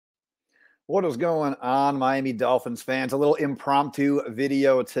What is going on, Miami Dolphins fans? A little impromptu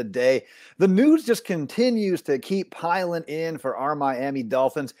video today. The news just continues to keep piling in for our Miami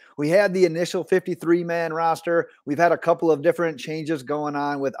Dolphins. We had the initial 53-man roster. We've had a couple of different changes going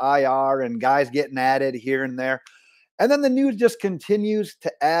on with IR and guys getting added here and there. And then the news just continues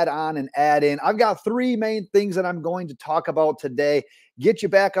to add on and add in. I've got three main things that I'm going to talk about today. Get you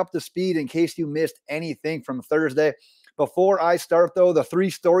back up to speed in case you missed anything from Thursday. Before I start, though, the three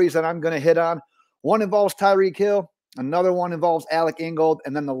stories that I'm going to hit on, one involves Tyreek Hill, another one involves Alec Ingold,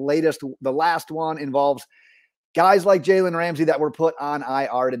 and then the last one involves guys like Jalen Ramsey that were put on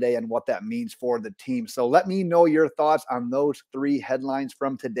IR today and what that means for the team. So let me know your thoughts on those three headlines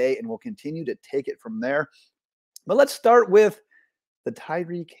from today, and we'll continue to take it from there. But let's start with the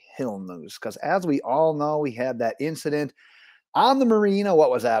Tyreek Hill news, because as we all know, we had that incident on the marina. What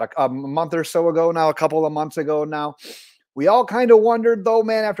was that? A month or so ago now, a couple of months ago now. We all kind of wondered, though,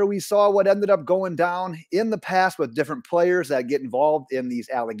 man, after we saw what ended up going down in the past with different players that get involved in these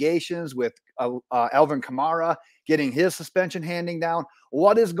allegations, with Alvin Kamara getting his suspension handing down,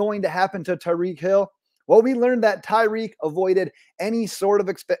 what is going to happen to Tyreek Hill? Well, we learned that Tyreek avoided any sort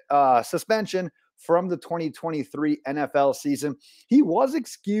of suspension from the 2023 NFL season. He was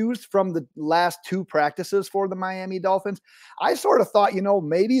excused from the last two practices for the Miami Dolphins. I sort of thought,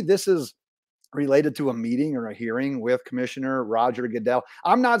 maybe this is related to a meeting or a hearing with Commissioner Roger Goodell.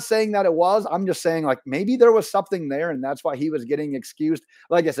 I'm not saying that it was. I'm just saying, like, maybe there was something there and that's why he was getting excused.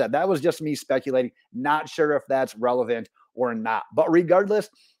 Like I said, that was just me speculating. Not sure if that's relevant or not. But regardless,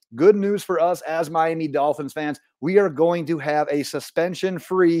 good news for us as Miami Dolphins fans. We are going to have a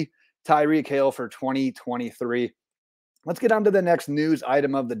suspension-free Tyreek Hill for 2023. Let's get on to the next news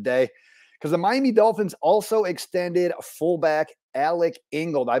item of the day, because the Miami Dolphins also extended fullback Alec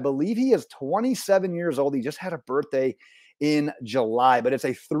Ingold. I believe he is 27 years old. He just had a birthday in July, but it's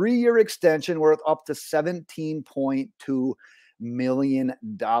a 3-year extension worth up to $17.2 million.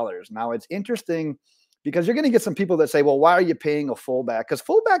 Now, it's interesting because you're going to get some people that say, well, why are you paying a fullback? Because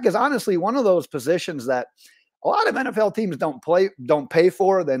fullback is honestly one of those positions that a lot of NFL teams don't pay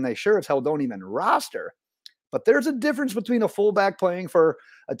for, then they sure as hell don't even roster. But there's a difference between a fullback playing for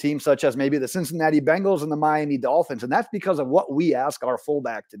a team such as maybe the Cincinnati Bengals and the Miami Dolphins, and that's because of what we ask our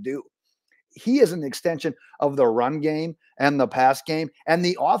fullback to do. He is an extension of the run game and the pass game and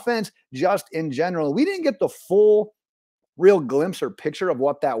the offense just in general. We didn't get the full real glimpse or picture of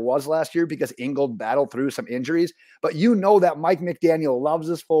what that was last year because Ingold battled through some injuries. But you know that Mike McDaniel loves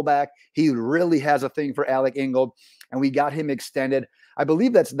his fullback. He really has a thing for Alec Ingold, and we got him extended. I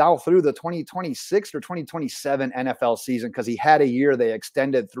believe that's now through the 2026 or 2027 NFL season because he had a year. They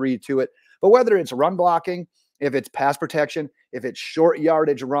extended 3 to it. But whether it's run blocking, if it's pass protection, if it's short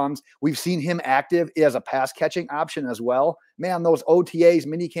yardage runs, we've seen him active as a pass catching option as well. Man, those OTAs,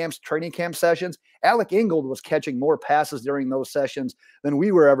 mini camps, training camp sessions, Alec Ingold was catching more passes during those sessions than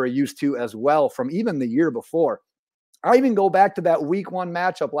we were ever used to as well from even the year before. I even go back to that week 1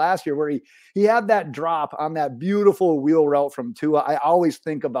 matchup last year where he had that drop on that beautiful wheel route from Tua. I always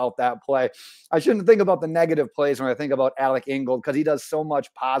think about that play. I shouldn't think about the negative plays when I think about Alec Ingold because he does so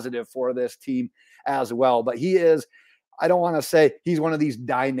much positive for this team as well. But he is, I don't want to say he's one of these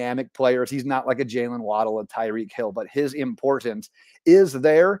dynamic players. He's not like a Jalen Waddle, a Tyreek Hill, but his importance is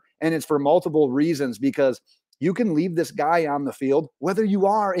there, and it's for multiple reasons because you can leave this guy on the field, whether you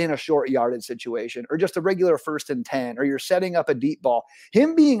are in a short yardage situation or just a regular 1st and 10, or you're setting up a deep ball.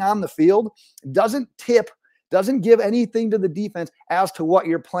 Him being on the field doesn't give anything to the defense as to what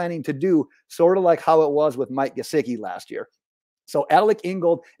you're planning to do, sort of like how it was with Mike Gesicki last year. So Alec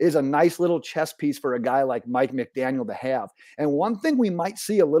Ingold is a nice little chess piece for a guy like Mike McDaniel to have. And one thing we might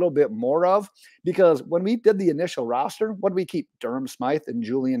see a little bit more of, because when we did the initial roster, what did we keep? Durham Smythe and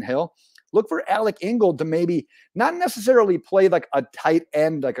Julian Hill. Look for Alec Ingold to maybe not necessarily play like a tight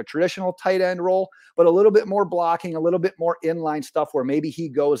end, like a traditional tight end role, but a little bit more blocking, a little bit more inline stuff where maybe he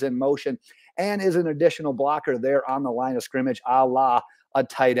goes in motion and is an additional blocker there on the line of scrimmage, a la a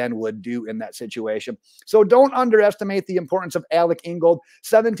tight end would do in that situation. So don't underestimate the importance of Alec Ingold.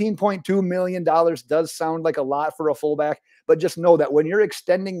 $17.2 million does sound like a lot for a fullback, but just know that when you're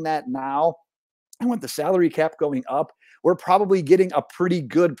extending that now, and with the salary cap going up, we're probably getting a pretty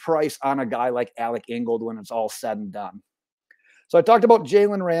good price on a guy like Alec Ingold when it's all said and done. So I talked about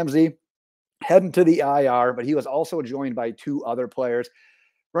Jalen Ramsey heading to the IR, but he was also joined by 2 other players.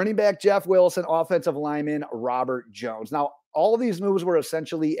 Running back Jeff Wilson, offensive lineman Robert Jones. Now, all of these moves were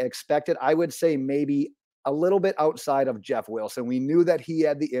essentially expected. I would say maybe a little bit outside of Jeff Wilson. We knew that he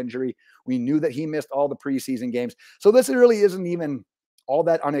had the injury. We knew that he missed all the preseason games. So this really isn't even all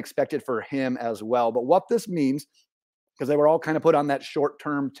that unexpected for him as well. But what this means because they were all kind of put on that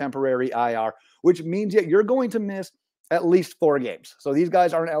short-term temporary IR, which means that you're going to miss at least 4 games. So these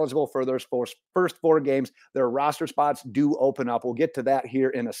guys aren't eligible for their first 4 games. Their roster spots do open up. We'll get to that here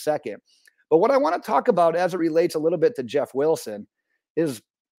in a second. But what I want to talk about as it relates a little bit to Jeff Wilson is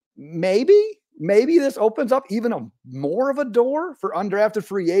maybe this opens up even more of a door for undrafted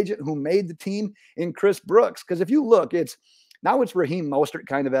free agent who made the team in Chris Brooks. Because if you look, it's Raheem Mostert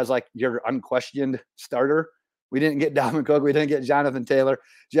kind of as like your unquestioned starter. We didn't get Dalvin Cook. We didn't get Jonathan Taylor.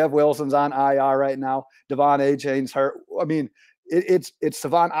 Jeff Wilson's on IR right now. Devon Achane's hurt. I mean, it's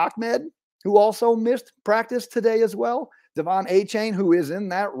Salvon Ahmed, who also missed practice today as well. Devon Achane, who is in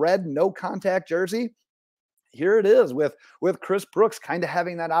that red no contact jersey. Here it is with Chris Brooks kind of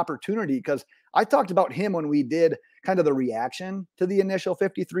having that opportunity, because I talked about him when we did kind of the reaction to the initial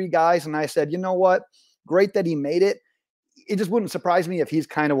 53 guys. And I said, you know what? Great that he made it. It just wouldn't surprise me if he's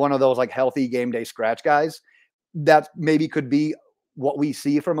kind of one of those like healthy game day scratch guys. That maybe could be what we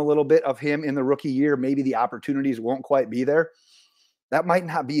see from a little bit of him in the rookie year. Maybe the opportunities won't quite be there. That might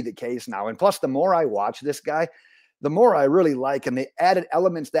not be the case now. And plus, the more I watch this guy, the more I really like him. The added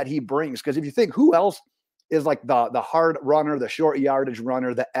elements that he brings. Because if you think, who else is like the hard runner, the short yardage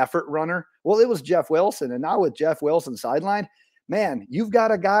runner, the effort runner? Well, it was Jeff Wilson. And now with Jeff Wilson sidelined, man, you've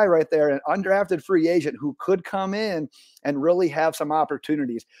got a guy right there, an undrafted free agent who could come in and really have some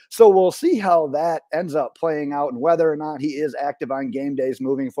opportunities. So we'll see how that ends up playing out and whether or not he is active on game days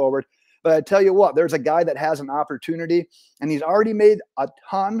moving forward. But I tell you what, there's a guy that has an opportunity, and he's already made a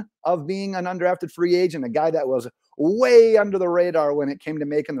ton of being an undrafted free agent, a guy that was way under the radar when it came to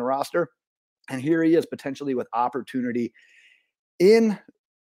making the roster. And here he is potentially with opportunity in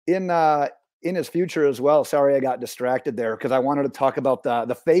his future as well. Sorry, I got distracted there because I wanted to talk about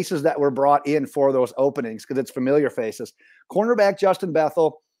the faces that were brought in for those openings, because it's familiar faces. Cornerback Justin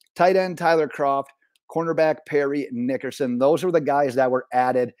Bethel, tight end Tyler Kroft, cornerback Perry Nickerson. Those are the guys that were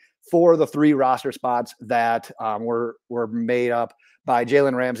added for the 3 roster spots that were made up by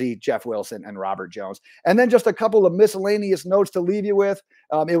Jalen Ramsey, Jeff Wilson, and Robert Jones. And then just a couple of miscellaneous notes to leave you with.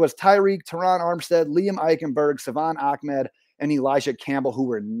 It was Tyreek, Teron Armstead, Liam Eichenberg, Salvon Ahmed, and Elijah Campbell, who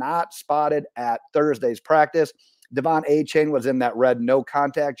were not spotted at Thursday's practice. Devon Achane was in that red no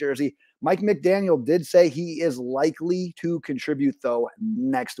contact jersey. Mike McDaniel did say he is likely to contribute, though,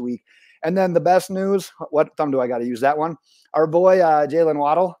 next week. And then the best news, what thumb do I got to use that one? Our boy Jalen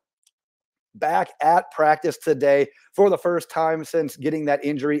Waddle, back at practice today for the first time since getting that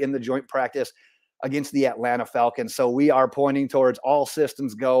injury in the joint practice against the Atlanta Falcons. So we are pointing towards all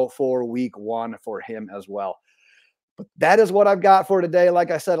systems go for week 1 for him as well. But that is what I've got for today. Like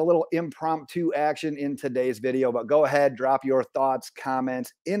I said, a little impromptu action in today's video, but go ahead, drop your thoughts,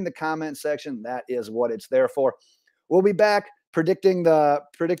 comments in the comment section. That is what it's there for. We'll be back predicting the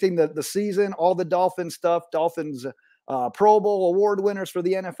season, all the Dolphins stuff, Dolphins Pro Bowl award winners for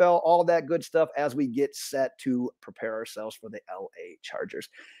the NFL, all that good stuff as we get set to prepare ourselves for the LA Chargers.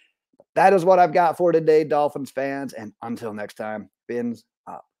 That is what I've got for today, Dolphins fans. And until next time, fins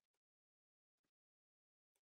up.